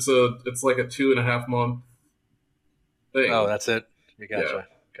does, but it's like a 2.5 month thing. Oh, that's it. You gotcha.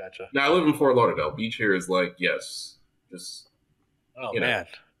 Now I live in Fort Lauderdale. Beach here is like, yes, just. Oh man.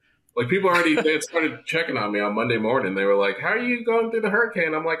 Like, people they had started checking on me on Monday morning. They were like, "How are you going through the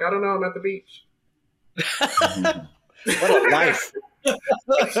hurricane?" I'm like, "I don't know. I'm at the beach." What a life!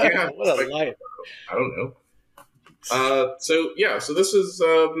 Yeah, what a life! I don't know. So this is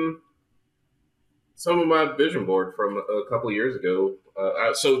some of my vision board from a couple of years ago.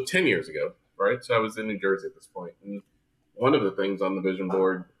 10 years ago, right? So I was in New Jersey at this point, and one of the things on the vision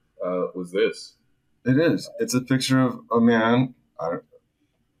board was this. It is. It's a picture of a man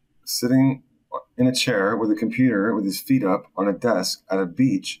sitting in a chair with a computer with his feet up on a desk at a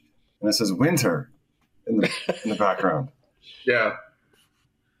beach, and it says "winter" in the background. Yeah.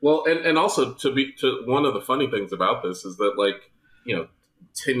 Well, and also to one of the funny things about this is that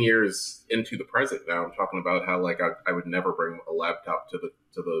 10 years into the present now, I'm talking about how I would never bring a laptop to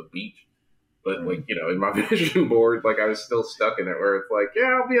the beach, but in my vision board, I was still stuck in it where it's like,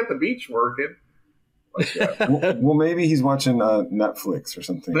 yeah, I'll be at the beach working. Yeah. well, maybe he's watching Netflix or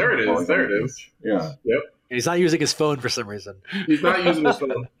something. There it is. Yeah. Yep. He's not using his phone for some reason. He's not using his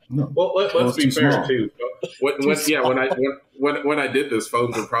phone. No. Well, let's be fair small. too. When I did this,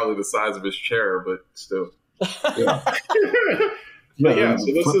 phones were probably the size of his chair, but still. Yeah. So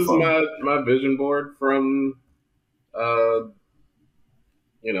this is my vision board from,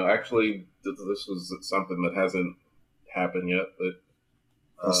 actually this was something that hasn't happened yet, but.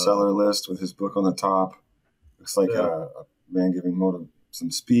 A seller list with his book on the top. Looks like a man giving some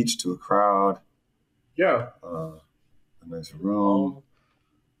speech to a crowd. Yeah. A nice room.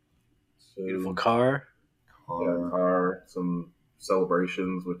 So, beautiful car. Car. Some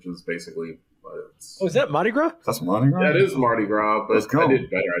celebrations, which is basically. Is that Mardi Gras? That's Mardi Gras? That is Mardi Gras, but Let's go. I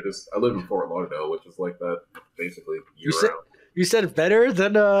did better. I live in Fort Lauderdale, which is like that basically year round. You said better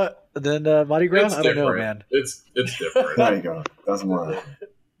than Mardi Gras? It's I don't know, different. man. It's different. There you go. That's more.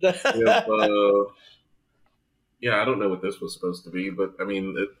 I don't know what this was supposed to be, but I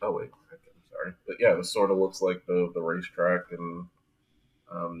mean, I'm sorry, but yeah, this sort of looks like the racetrack and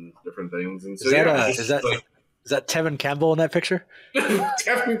different things. And so Is that Tevin Campbell in that picture?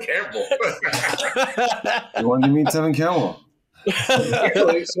 Tevin Campbell. You wanted to meet Tevin Campbell?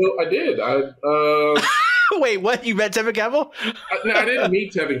 Actually, so I did. Wait, what? You met Tevin Campbell? No, I didn't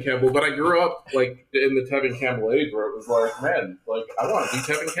meet Tevin Campbell, but I grew up like in the Tevin Campbell age where it was like, man, like I want to be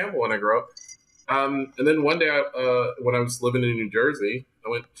Tevin Campbell when I grow up. And then one day, when I was living in New Jersey, I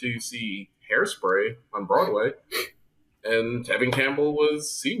went to see Hairspray on Broadway, and Tevin Campbell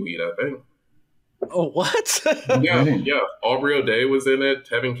was Seaweed, I think. Oh, what? Yeah. Aubrey O'Day was in it.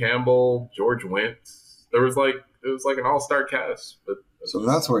 Tevin Campbell, George Wendt. It was like an all-star cast. But so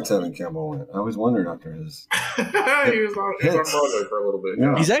that's where Tevin Campbell went. I was wondering after his. he was on Broadway for a little bit.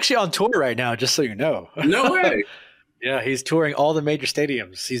 Yeah. He's actually on tour right now, just so you know. No way. Yeah, he's touring all the major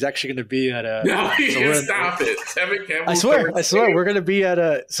stadiums. He's actually going to be at a. No, stop it, Tevin Campbell. I swear, we're going to be at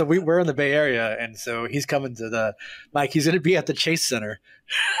a. So we're in the Bay Area, and so he's coming to the. Mike, he's going to be at the Chase Center.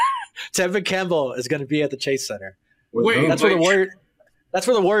 Tevin Campbell is going to be at the Chase Center. Wait, that's where the Warriors. That's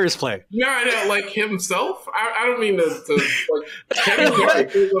where the Warriors play. No, I know, like himself. I don't mean to like Kevin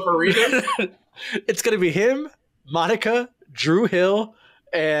Garnett fills up arena. It's going to be him, Monica, Drew Hill,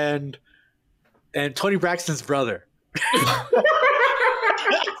 and Tony Braxton's brother.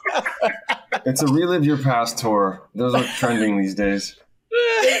 It's a relive your past tour. Those are trending these days.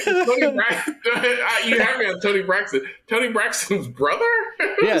 Tony Braxton, you have me on Tony Braxton. Tony Braxton's brother?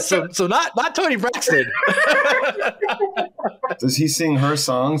 Yeah, so not Tony Braxton. Does he sing her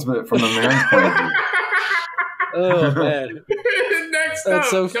songs, but from a man's point of view? Oh man! Next That's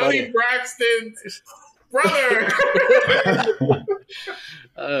up, so Tony funny. Braxton's brother.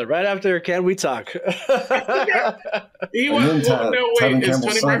 Right after Can We Talk? He was Tevin is Campbell's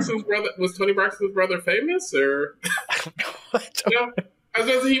Tony son. Braxton's brother? Was Tony Braxton's brother famous or? No,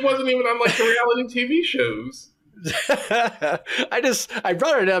 he wasn't even on like the reality TV shows. I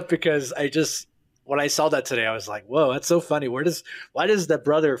brought it up because when I saw that today, I was like, "Whoa, that's so funny! Why does the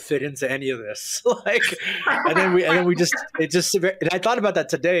brother fit into any of this?" And then I thought about that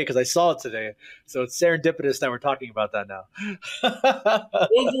today because I saw it today. So it's serendipitous that we're talking about that now.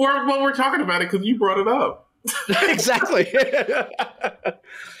 We're talking about it because you brought it up. Exactly.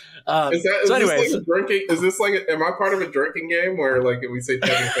 Is this like am I part of a drinking game where like if we say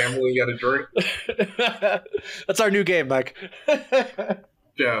Tevin Campbell, you got to drink? That's our new game, Mike.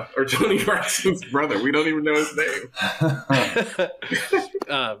 Yeah, or Tony Braxton's brother. We don't even know his name.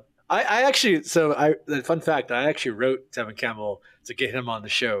 Fun fact, I actually wrote Tevin Campbell to get him on the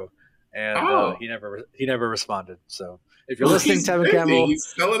show, and he never responded. So if you're listening, Tevin busy. Campbell,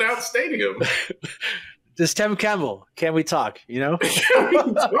 He's selling out stadium. This Tevin Campbell, can we talk? You know, Can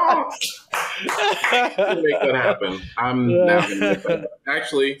we talk? I'm gonna make that happen. I'm now gonna make that happen.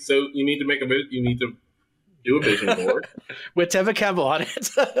 Actually, so you need to do a vision board with Tevin Campbell on it.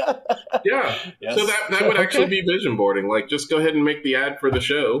 Yeah. Yes. So that would actually be vision boarding. Like, just go ahead and make the ad for the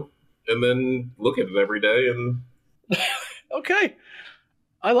show, and then look at it every day. And okay,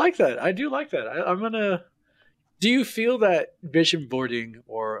 I like that. I do like that. I'm gonna. Do you feel that vision boarding,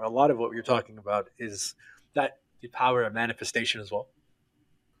 or a lot of what you're talking about, is that the power of manifestation as well?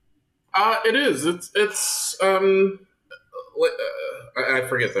 It is. It's. I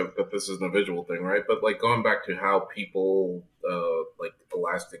forget that this isn't a visual thing, right? But like going back to how people like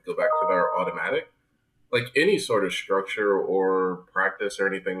Elastic go back to their automatic, like any sort of structure or practice or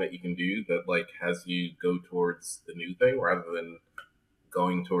anything that you can do that like has you go towards the new thing rather than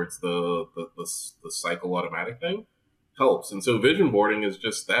going towards the cycle automatic thing helps. And so vision boarding is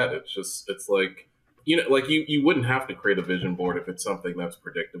just that. It's like, like you wouldn't have to create a vision board if it's something that's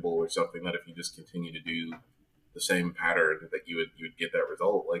predictable or something that if you just continue to do the same pattern that you would get that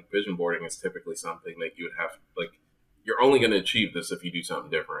result. Like vision boarding is typically something that you would have, like, you're only going to achieve this if you do something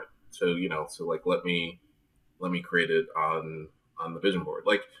different. So, so like, let me create it on the vision board.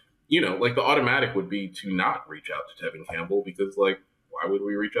 Like, like the automatic would be to not reach out to Tevin Campbell because like, why would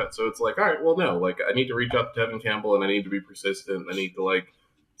we reach out? So it's like, all right, well, no, like I need to reach out to Tevin Campbell and I need to be persistent. I need to like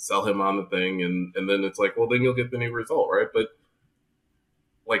sell him on the thing. And then it's like, well, then you'll get the new result. Right. But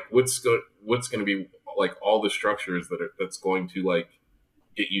like, what's going to be like all the structures that's going to like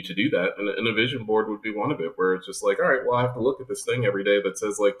get you to do that. And a vision board would be one of it where it's just like, all right, well, I have to look at this thing every day that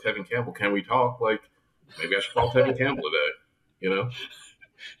says like Tevin Campbell, can we talk? Like maybe I should call Tevin Campbell today,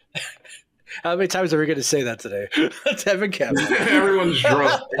 How many times are we going to say that today? Tevin Campbell. Everyone's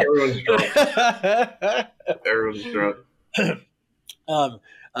drunk. Everyone's drunk.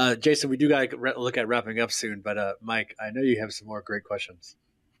 Jason, we do got to look at wrapping up soon, but Mike, I know you have some more great questions.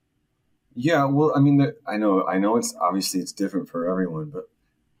 Yeah, well, I mean, I know it's obviously it's different for everyone, but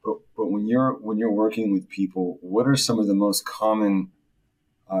when you're working with people, what are some of the most common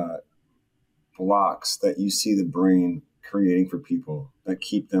blocks that you see the brain creating for people that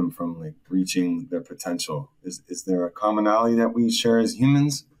keep them from like reaching their potential? Is there a commonality that we share as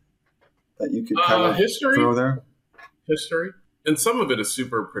humans that you could kind of throw there? History. And some of it is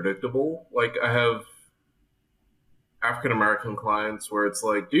super predictable. Like I have African American clients where it's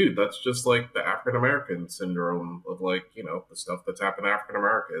like, dude, that's just like the African American syndrome of like, you know, the stuff that's happened to African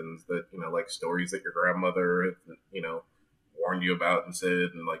Americans that, you know, like stories that your grandmother, you know, warned you about and said,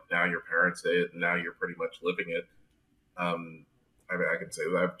 and like now your parents say it, and now you're pretty much living it. I mean, I can say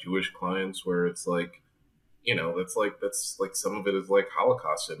that I have Jewish clients where it's like, you know, that's like some of it is like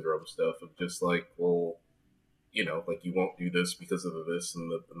Holocaust syndrome stuff of just like, well, you know, like you won't do this because of the this and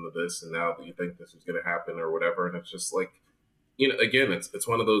the this, and now that you think this is going to happen or whatever, and it's just like, you know, again, it's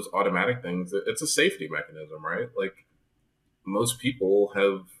one of those automatic things. It's a safety mechanism, right? Like most people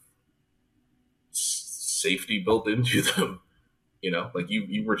have safety built into them. You know, like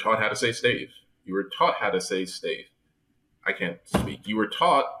you were taught how to say safe. You were taught how to say safe. I can't speak. You were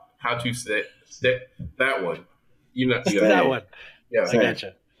taught how to say that one. You know, that one. Yeah, I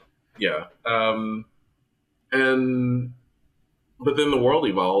gotcha. Yeah. But then the world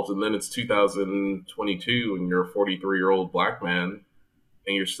evolves, and then it's 2022, and you're a 43-year-old black man,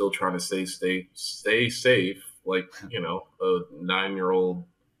 and you're still trying to stay safe, like, you know, a 9-year-old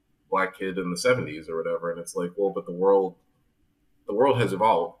black kid in the 70s or whatever. And it's like, well, but the world has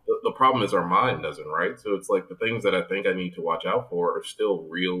evolved. The problem is our mind doesn't, right? So it's like the things that I think I need to watch out for are still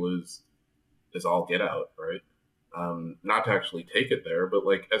real as all get out, right? Not to actually take it there, but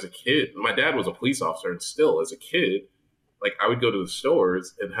like as a kid, my dad was a police officer, and still as a kid, like I would go to the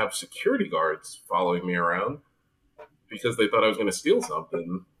stores and have security guards following me around because they thought I was going to steal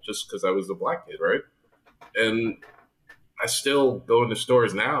something just because I was a black kid, right? And I still go into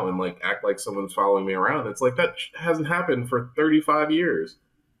stores now and like act like someone's following me around. It's like that hasn't happened for 35 years,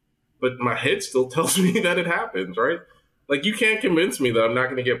 but my head still tells me that it happens, right? Like you can't convince me that I'm not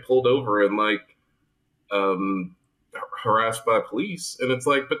going to get pulled over and like harassed by police. And it's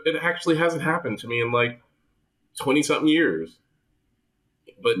like, but it actually hasn't happened to me in like 20 something years.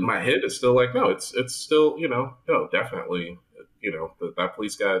 But my head is still like, no, it's still, you know, no, definitely, you know, that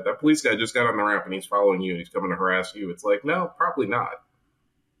police guy just got on the ramp and he's following you and he's coming to harass you. It's like, no, probably not,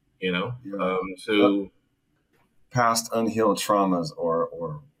 you know? Yeah. So past unhealed traumas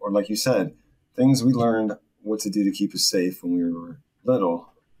or like you said, things we learned what to do to keep us safe when we were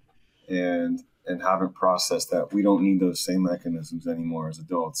little and haven't processed that. We don't need those same mechanisms anymore as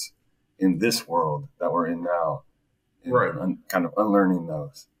adults in this world that we're in now. And right. Kind of unlearning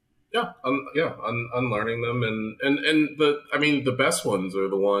those. Yeah. Unlearning them. And the best ones are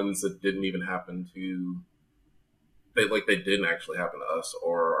the ones that didn't even happen to, they didn't actually happen to us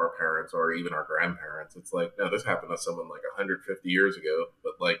or our parents or even our grandparents. It's like, no, this happened to someone like 150 years ago,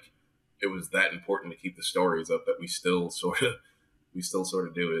 but like, it was that important to keep the stories up that we still sort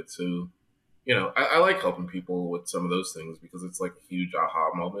of do it. So, you know, I like helping people with some of those things because it's like a huge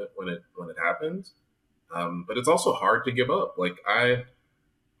aha moment when it happens. But it's also hard to give up. Like I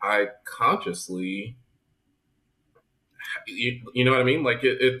consciously, you know what I mean? Like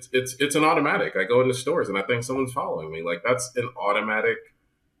it's an automatic. I go into stores and I think someone's following me. Like that's an automatic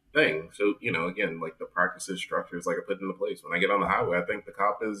thing. So, you know, again, like the practices, structures, like I put into place. When I get on the highway, I think the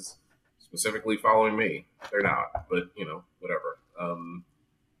cop is specifically following me. They're not, but you know, whatever.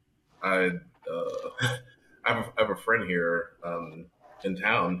 I have a friend here in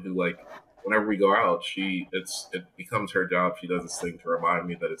town who like whenever we go out, it becomes her job. She does this thing to remind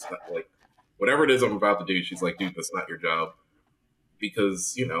me that it's not like whatever it is I'm about to do. She's like, dude, that's not your job,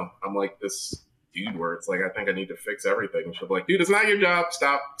 because you know I'm like this dude where it's like I think I need to fix everything. And she'll be like, dude, it's not your job.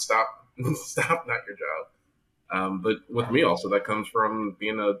 Stop, stop, not your job. But with me also that comes from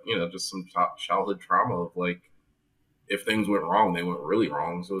being just some childhood trauma of like, if things went wrong, they went really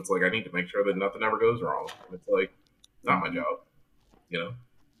wrong. So it's like, I need to make sure that nothing ever goes wrong. And it's like, not my job, you know?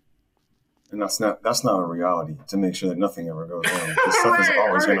 And that's not a reality to make sure that nothing ever goes wrong. Because stuff is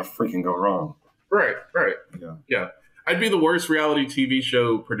always going to freaking go wrong. Right. Yeah. I'd be the worst reality TV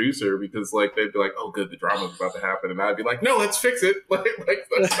show producer because like, they'd be like, oh good, the drama's about to happen. And I'd be like, no, let's fix it. Like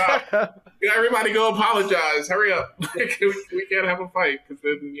let's stop. Everybody go apologize. Hurry up. we can't have a fight because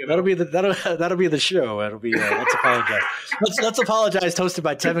then, you know. That'll be the show. It'll be let's apologize. Let's apologize. Hosted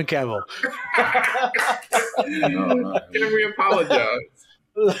by Tevin Campbell. Can we apologize?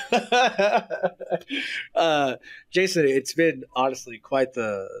 Jason, it's been honestly quite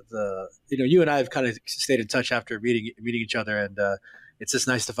the you and I have kind of stayed in touch after meeting each other, and it's just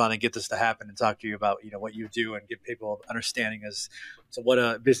nice to finally get this to happen and talk to you about what you do and give people understanding as to what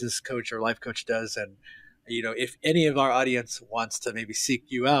a business coach or life coach does. And if any of our audience wants to maybe seek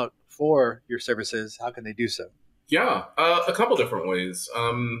you out for your services, how can they do so? Yeah, a couple different ways.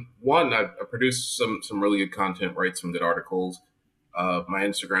 One, I produce some really good content, write some good articles. My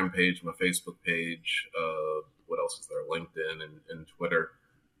Instagram page, my Facebook page. What else is there? LinkedIn and Twitter.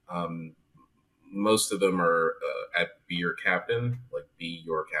 Most of them are at Be Your Captain, like Be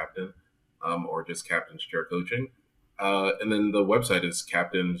Your Captain, or just Captain's Chair Coaching. And then the website is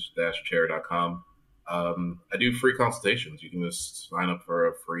captains-chair.com. I do free consultations. You can just sign up for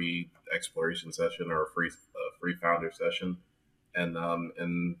a free exploration session or a free founder session,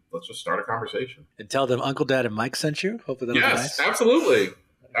 and let's just start a conversation. And tell them Uncle, Dad, and Mike sent you. Hopefully that was nice.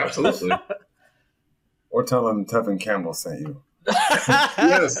 Absolutely. Or tell them Tevin Campbell sent you.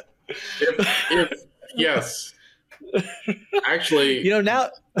 Yes. Yes. Actually, now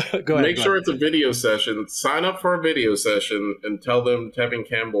go ahead. Make sure it's a video session. Sign up for a video session and tell them Tevin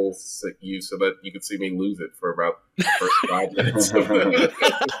Campbell sent you so that you can see me lose it for about the first 5 minutes.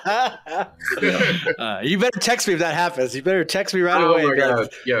 You better text me if that happens. You better text me right away. Oh my God!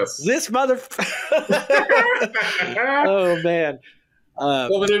 Yes. This mother. Oh man.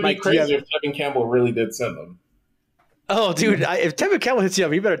 Well, it'd be crazy if Tevin Campbell really did send them. Oh, dude! If Tevin Campbell hits you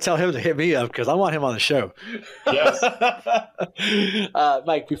up, you better tell him to hit me up because I want him on the show. Yes.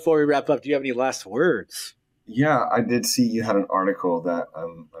 Mike, before we wrap up, do you have any last words? Yeah, I did see you had an article that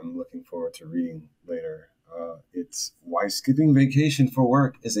I'm looking forward to reading later. It's why skipping vacation for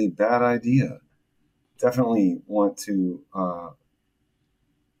work is a bad idea. Definitely want to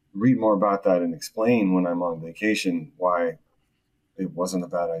read more about that and explain when I'm on vacation why it wasn't a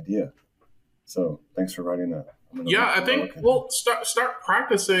bad idea. So thanks for writing that. Yeah, I think we'll start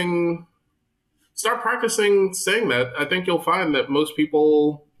practicing. Start practicing saying that. I think you'll find that most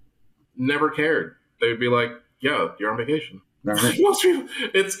people never cared. They'd be like, "Yeah, you're on vacation." Most people,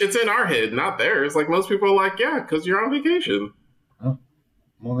 it's in our head, not theirs. Like most people are like, "Yeah, because you're on vacation." Oh,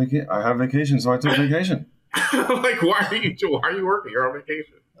 well, I have vacation, so I took vacation. Like, why are you working? You're on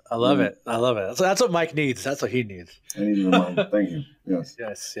vacation. I love it. So that's what Mike needs. That's what he needs. I need to remind him. Thank you. Yes.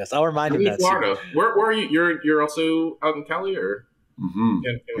 Yes. I'll remind him that. Florida. Where are you? You're also out in Cali, or can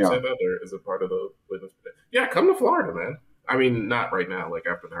we say that, or is it part of the witness? Yeah, come to Florida, man. I mean, not right now. Like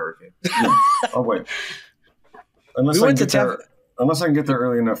after the hurricane. Yeah. Oh wait. Unless I can get there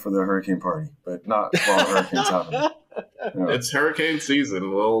early enough for the hurricane party, but not while the hurricane's happening. Yeah. It's hurricane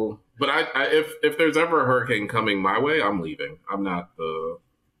season. Well, but I if there's ever a hurricane coming my way, I'm leaving. I'm not the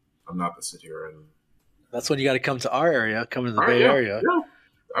city you're in. That's when you got to come to our area, come to the Bay Area. Yeah,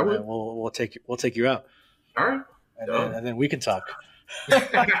 I would. We'll take you out. All right, and then we can talk.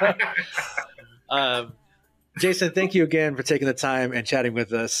 Jason, thank you again for taking the time and chatting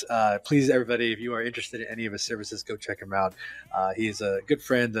with us. Please, everybody, if you are interested in any of his services, go check him out. He's a good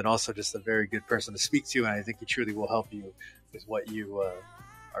friend and also just a very good person to speak to, and I think he truly will help you with what you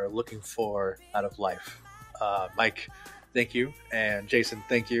are looking for out of life. Mike, thank you, and Jason,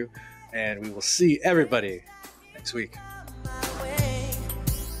 thank you, and we will see everybody next week.